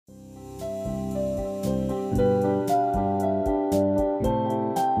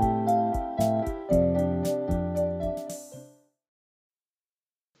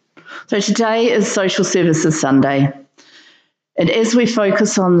So today is Social Services Sunday. And as we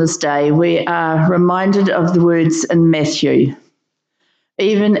focus on this day, we are reminded of the words in Matthew.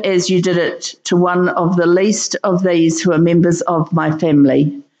 Even as you did it to one of the least of these who are members of my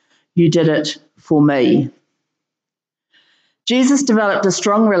family, you did it for me. Jesus developed a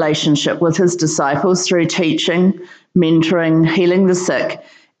strong relationship with his disciples through teaching, mentoring, healing the sick,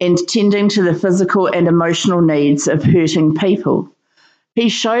 and tending to the physical and emotional needs of hurting people. He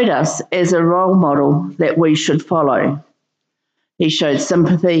showed us as a role model that we should follow. He showed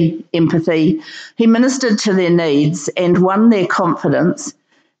sympathy, empathy. He ministered to their needs and won their confidence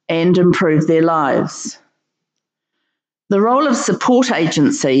and improved their lives. The role of support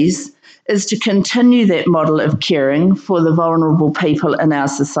agencies is to continue that model of caring for the vulnerable people in our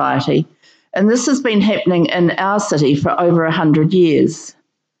society. And this has been happening in our city for over 100 years.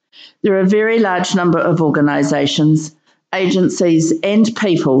 There are a very large number of organisations, agencies and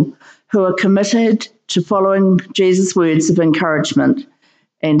people who are committed to following Jesus' words of encouragement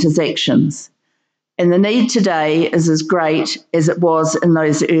and his actions. And the need today is as great as it was in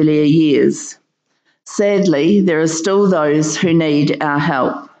those earlier years. Sadly, there are still those who need our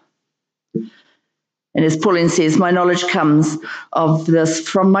help. And as Pauline says, my knowledge comes of this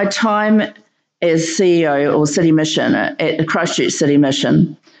from my time as CEO or City Mission at the Christchurch City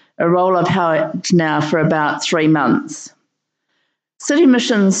Mission, a role I've held now for about 3 months. City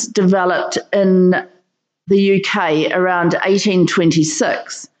missions developed in the UK around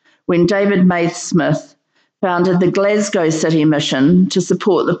 1826 when David Maysmith founded the Glasgow City Mission to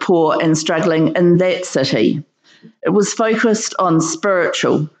support the poor and struggling in that city. It was focused on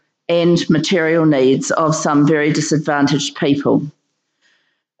spiritual and material needs of some very disadvantaged people.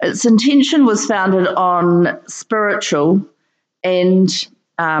 Its intention was founded on spiritual and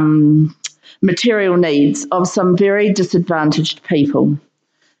material needs of some very disadvantaged people.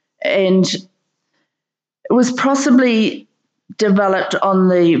 And it was possibly developed on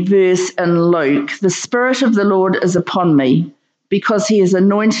the verse in Luke, "The Spirit of the Lord is upon me, because he has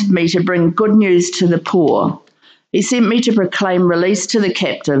anointed me to bring good news to the poor. He sent me to proclaim release to the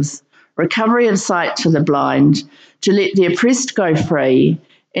captives, recovery of sight to the blind, to let the oppressed go free,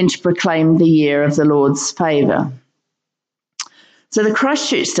 and to proclaim the year of the Lord's favour." So the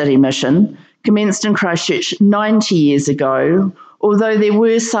Christchurch City Mission commenced in Christchurch 90 years ago, although there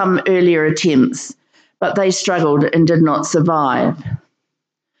were some earlier attempts, but they struggled and did not survive.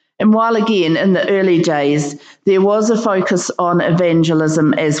 And while again in the early days there was a focus on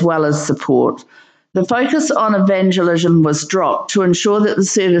evangelism as well as support, the focus on evangelism was dropped to ensure that the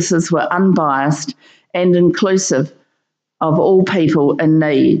services were unbiased and inclusive of all people in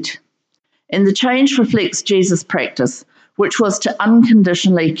need. And the change reflects Jesus' practice, which was to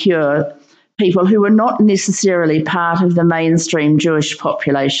unconditionally cure people who were not necessarily part of the mainstream Jewish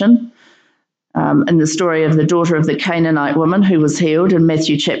population. In the story of the daughter of the Canaanite woman who was healed in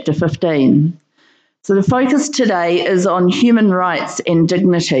Matthew chapter 15. So the focus today is on human rights and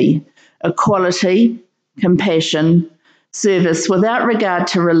dignity, equality, compassion, service without regard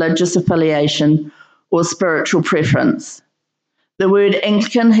to religious affiliation or spiritual preference. The word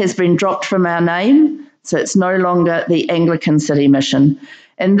Anglican has been dropped from our name, so it's no longer the Anglican City Mission.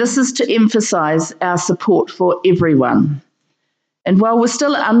 And this is to emphasise our support for everyone. And while we're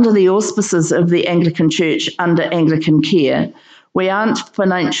still under the auspices of the Anglican Church under Anglican care, we aren't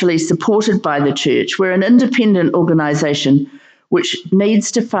financially supported by the Church. We're an independent organisation which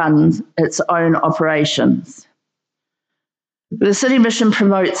needs to fund its own operations. The City Mission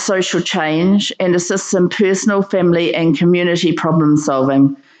promotes social change and assists in personal, family and community problem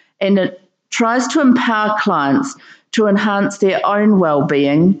solving, and it tries to empower clients to enhance their own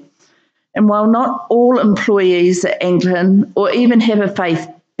well-being. And while not all employees are Anglican or even have a faith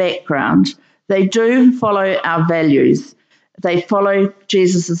background, they do follow our values. They follow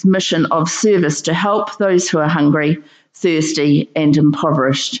Jesus' mission of service to help those who are hungry, thirsty and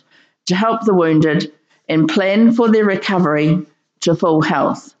impoverished, to help the wounded and plan for their recovery to full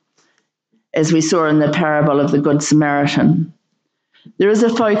health, as we saw in the parable of the Good Samaritan. There is a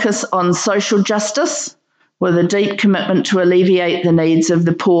focus on social justice with a deep commitment to alleviate the needs of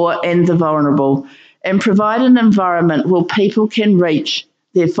the poor and the vulnerable and provide an environment where people can reach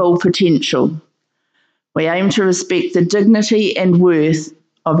their full potential. We aim to respect the dignity and worth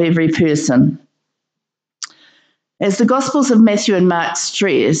of every person. As the Gospels of Matthew and Mark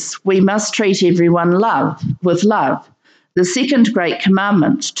stress, we must treat everyone with love. The second great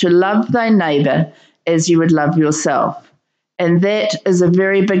commandment, to love thy neighbour as you would love yourself. And that is a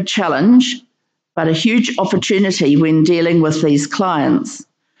very big challenge, but a huge opportunity when dealing with these clients.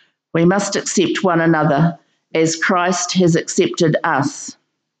 We must accept one another as Christ has accepted us.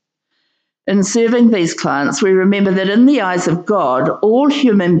 In serving these clients, we remember that in the eyes of God, all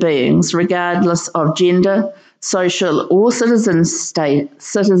human beings, regardless of gender, social, or citizenship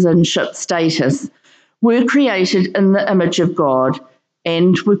status, were created in the image of God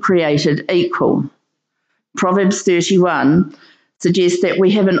and were created equal. Proverbs 31 suggests that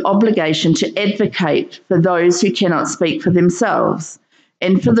we have an obligation to advocate for those who cannot speak for themselves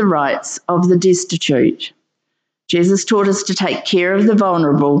and for the rights of the destitute. Jesus taught us to take care of the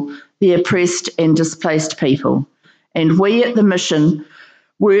vulnerable, the oppressed and displaced people, and we at the mission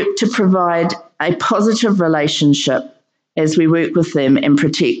work to provide a positive relationship as we work with them and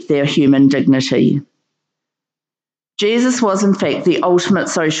protect their human dignity. Jesus was, in fact, the ultimate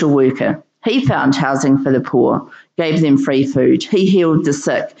social worker. He found housing for the poor, gave them free food, he healed the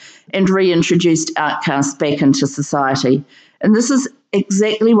sick, and reintroduced outcasts back into society. And this is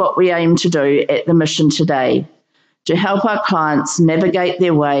exactly what we aim to do at the mission today, to help our clients navigate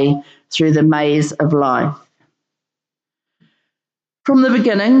their way through the maze of life. From the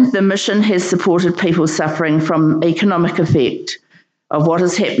beginning, the mission has supported people suffering from economic effect of what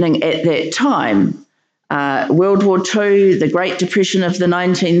is happening at that time. World War II, the Great Depression of the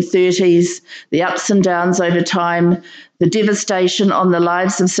 1930s, the ups and downs over time, the devastation on the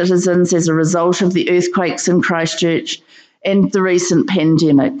lives of citizens as a result of the earthquakes in Christchurch, and the recent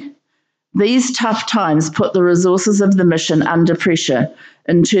pandemic. These tough times put the resources of the mission under pressure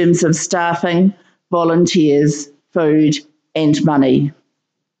in terms of staffing, volunteers, food, and money.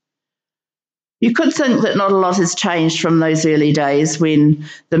 You could think that not a lot has changed from those early days when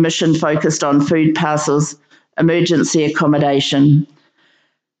the mission focused on food parcels, emergency accommodation.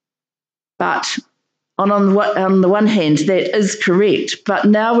 But on the one hand, that is correct, but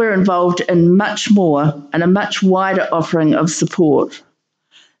now we're involved in much more and a much wider offering of support.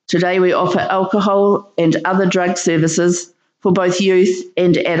 Today we offer alcohol and other drug services for both youth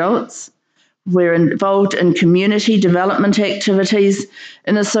and adults. We're involved in community development activities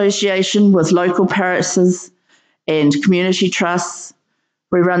in association with local parishes and community trusts.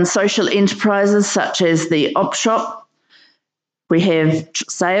 We run social enterprises such as the Op Shop. We have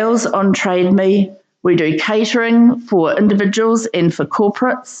sales on Trade Me. We do catering for individuals and for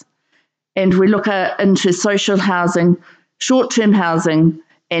corporates. And we look into social housing, short-term housing,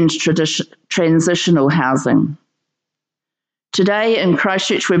 and transitional housing. Today in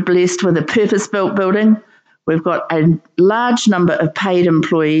Christchurch, we're blessed with a purpose-built building. We've got a large number of paid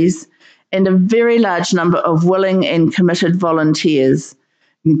employees and a very large number of willing and committed volunteers,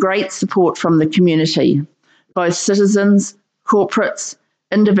 and great support from the community, both citizens, corporates,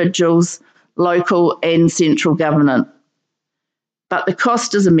 individuals, local and central government. But the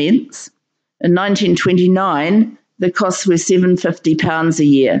cost is immense. In 1929, the costs were £750 a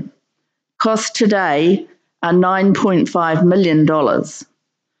year. Costs today are $9.5 million.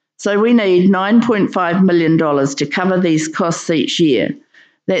 So we need $9.5 million to cover these costs each year.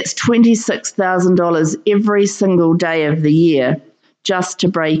 That's $26,000 every single day of the year just to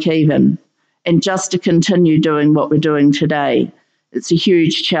break even and just to continue doing what we're doing today. It's a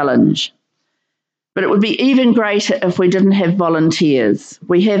huge challenge. But it would be even greater if we didn't have volunteers.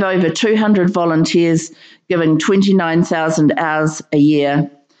 We have over 200 volunteers giving 29,000 hours a year,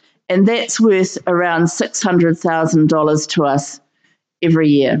 and that's worth around $600,000 to us every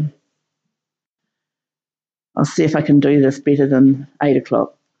year. I'll see if I can do this better than 8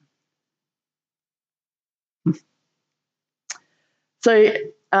 o'clock. So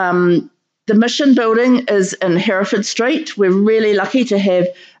the mission building is in Hereford Street. We're really lucky to have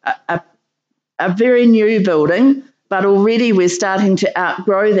a very new building, but already we're starting to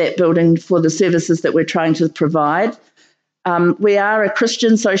outgrow that building for the services that we're trying to provide. We are a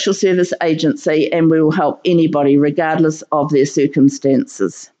Christian social service agency and we will help anybody regardless of their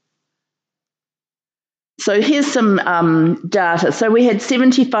circumstances. So here's some data. So we had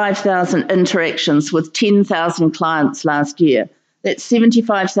 75,000 interactions with 10,000 clients last year. That's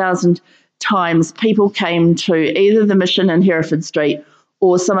 75,000 times people came to either the mission in Hereford Street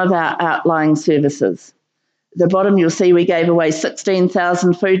or some of our outlying services. At the bottom you'll see we gave away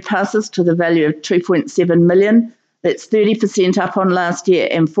 16,000 food passes to the value of $2.7 million. That's 30% up on last year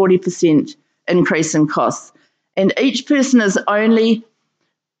and 40% increase in costs. And each person is only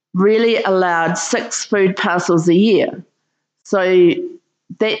really allowed 6 food parcels a year. So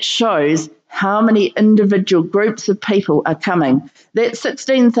that shows how many individual groups of people are coming. That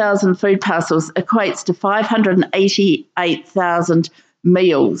 16,000 food parcels equates to 588,000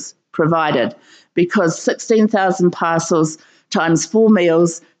 meals provided, because 16,000 parcels times 4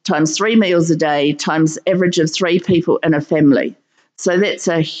 meals times 3 meals a day times average of 3 people in a family. So that's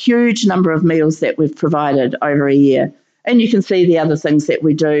a huge number of meals that we've provided over a year. And you can see the other things that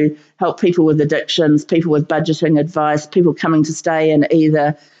we do, help people with addictions, people with budgeting advice, people coming to stay in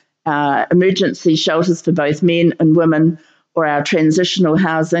either emergency shelters for both men and women or our transitional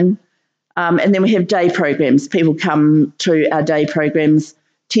housing. And then we have day programs. People come to our day programs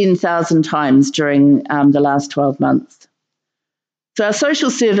 10,000 times during the last 12 months. So our social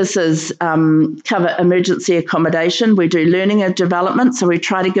services cover emergency accommodation. We do learning and development, so we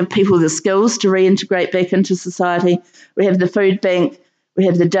try to give people the skills to reintegrate back into society. We have the food bank. We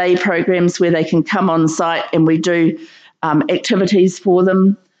have the day programs where they can come on site and we do activities for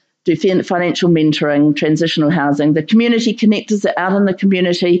them, do financial mentoring, transitional housing. The community connectors are out in the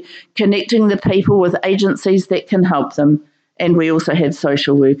community, connecting the people with agencies that can help them. And we also have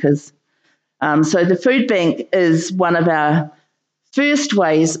social workers. So the food bank is one of our first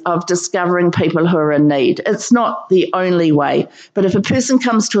ways of discovering people who are in need. It's not the only way, but if a person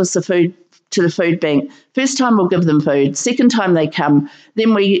comes to us to the food bank, first time we'll give them food, second time they come,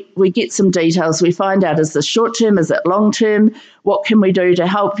 then we get some details. We find out, is this short term, is it long term? What can we do to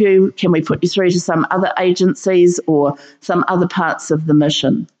help you? Can we put you through to some other agencies or some other parts of the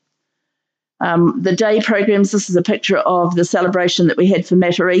mission? The day programs, this is a picture of the celebration that we had for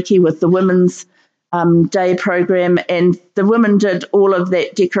Matariki with the Women's Day program, and the women did all of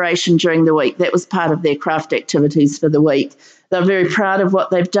that decoration during the week. That was part of their craft activities for the week. They're very proud of what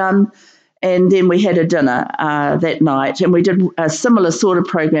they've done. And then we had a dinner that night, and we did a similar sort of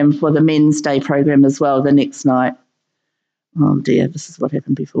program for the Men's Day program as well the next night. Oh dear, this is what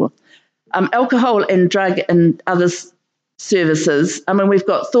happened before. Alcohol and drug and other services. I mean, we've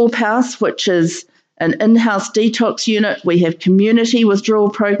got Thorpe House, which is an in-house detox unit. We have community withdrawal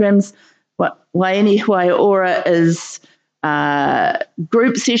programs. Waini Ora is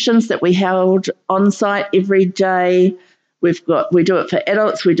group sessions that we held on site every day. We do it for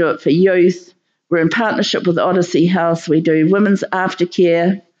adults, we do it for youth. We're in partnership with Odyssey House. We do women's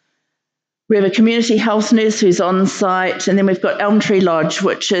aftercare. We have a community health nurse who's on site, and then we've got Elm Tree Lodge,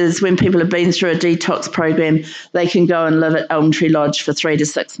 which is when people have been through a detox program, they can go and live at Elm Tree Lodge for 3 to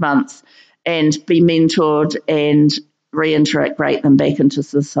 6 months and be mentored and reintegrate them back into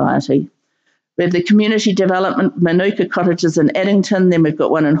society. We have the community development, Manuka Cottages in Addington. Then we've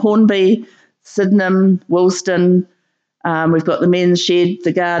got one in Hornby, Sydenham, Woolston. We've got the Men's Shed,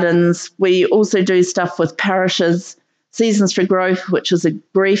 the Gardens. We also do stuff with parishes, Seasons for Growth, which is a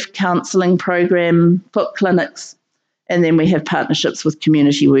grief counselling program, foot clinics. And then we have partnerships with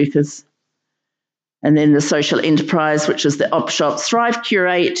community workers. And then the social enterprise, which is the op shops. Thrive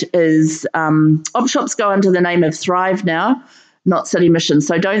Curate is, op shops go under the name of Thrive now, not City Mission.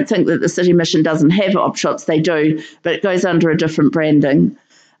 So don't think that the City Mission doesn't have op shops. They do, but it goes under a different branding.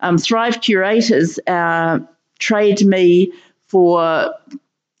 Thrive Curate is our Trade Me for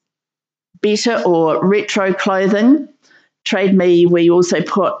better or retro clothing. Trade Me, we also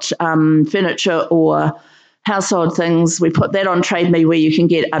put furniture or household things. We put that on Trade Me where you can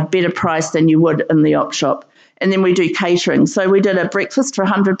get a better price than you would in the op shop. And then we do catering. So we did a breakfast for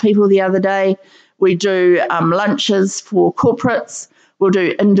 100 people the other day. We do lunches for corporates. We'll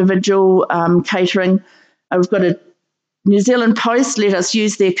do individual catering. We've got a New Zealand Post let us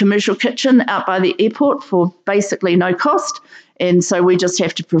use their commercial kitchen out by the airport for basically no cost. And so we just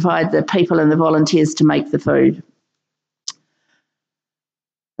have to provide the people and the volunteers to make the food.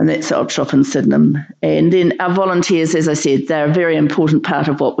 And that's the op shop in Sydenham. And then our volunteers, as I said, they're a very important part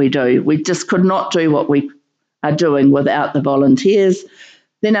of what we do. We just could not do what we are doing without the volunteers.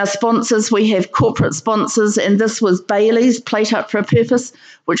 Then our sponsors, we have corporate sponsors, and this was Bailey's Plate Up for a Purpose,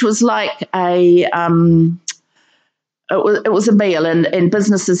 which was like a it was a meal, and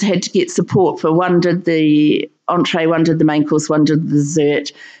businesses had to get support for one did the entree, one did the main course, one did the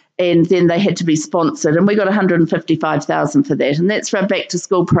dessert, and then they had to be sponsored, and we got $155,000 for that. And that's for our back to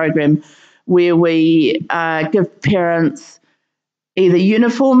school program, where we give parents either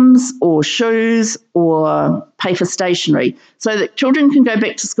uniforms or shoes or pay for stationery so that children can go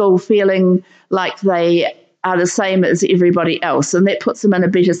back to school feeling like they are the same as everybody else, and that puts them in a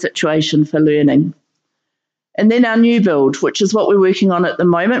better situation for learning. And then our new build, which is what we're working on at the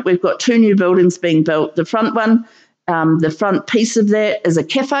moment. We've got 2 new buildings being built. The front one, the front piece of that is a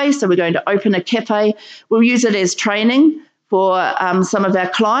cafe, so we're going to open a cafe. We'll use it as training for some of our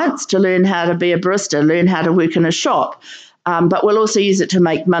clients to learn how to be a barista, learn how to work in a shop. But we'll also use it to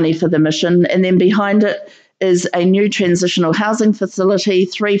make money for the mission. And then behind it is a new transitional housing facility,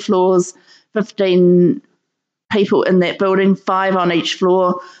 3 floors, 15 people in that building, 5 on each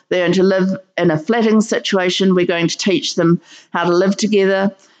floor. They're going to live in a flatting situation. We're going to teach them how to live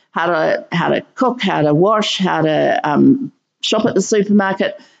together, how to cook, how to wash, how to shop at the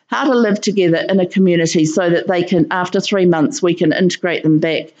supermarket, how to live together in a community so that they can, after 3 months, we can integrate them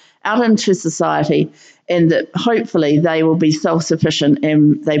back out into society, and that hopefully they will be self-sufficient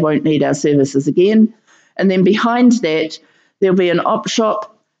and they won't need our services again. And then behind that, there'll be an op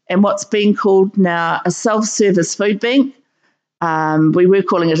shop and what's being called now a self-service food bank. We were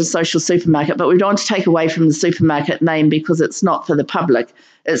calling it a social supermarket, but we don't want to take away from the supermarket name because it's not for the public,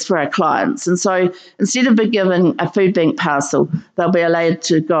 it's for our clients. And so instead of being given a food bank parcel, they'll be allowed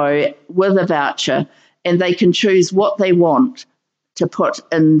to go with a voucher and they can choose what they want to put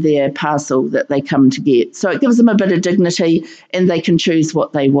in their parcel that they come to get. So it gives them a bit of dignity and they can choose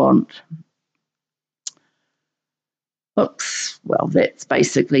what they want. Oops, well, that's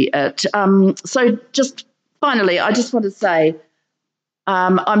basically it. So just finally, I just want to say,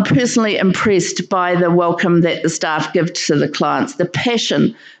 I'm personally impressed by the welcome that the staff give to the clients, the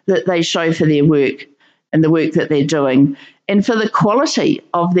passion that they show for their work and the work that they're doing, and for the quality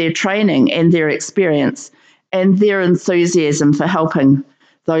of their training and their experience and their enthusiasm for helping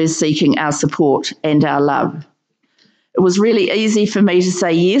those seeking our support and our love. It was really easy for me to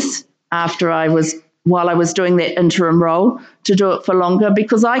say yes while I was doing that interim role, to do it for longer,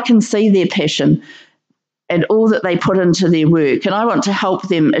 because I can see their passion and all that they put into their work, and I want to help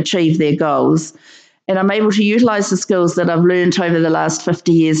them achieve their goals. And I'm able to utilise the skills that I've learned over the last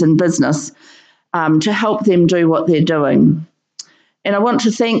 50 years in business to help them do what they're doing. And I want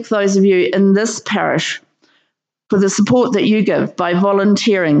to thank those of you in this parish for the support that you give by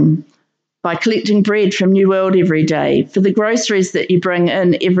volunteering, by collecting bread from New World every day, for the groceries that you bring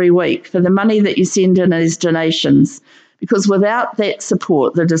in every week, for the money that you send in as donations, because without that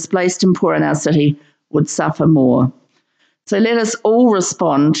support, the displaced and poor in our city would suffer more. So let us all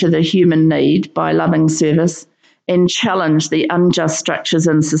respond to the human need by loving service and challenge the unjust structures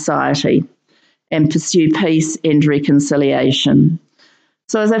in society and pursue peace and reconciliation.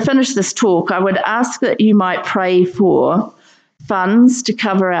 So as I finish this talk, I would ask that you might pray for funds to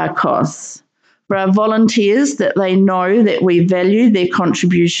cover our costs, for our volunteers, that they know that we value their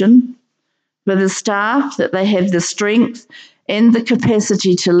contribution, for the staff, that they have the strength and the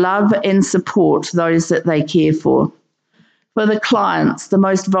capacity to love and support those that they care for the clients, the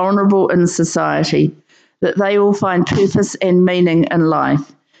most vulnerable in society, that they will find purpose and meaning in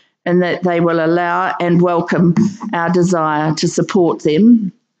life, and that they will allow and welcome our desire to support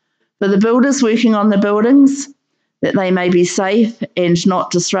them, for the builders working on the buildings, that they may be safe and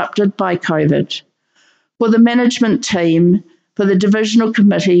not disrupted by COVID, for the management team, for the divisional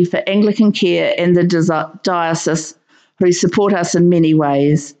committee, for Anglican Care and the diocese, who support us in many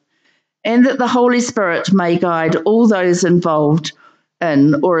ways, and that the Holy Spirit may guide all those involved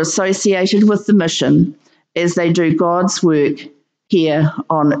in or associated with the mission as they do God's work here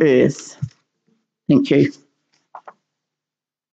on earth. Thank you.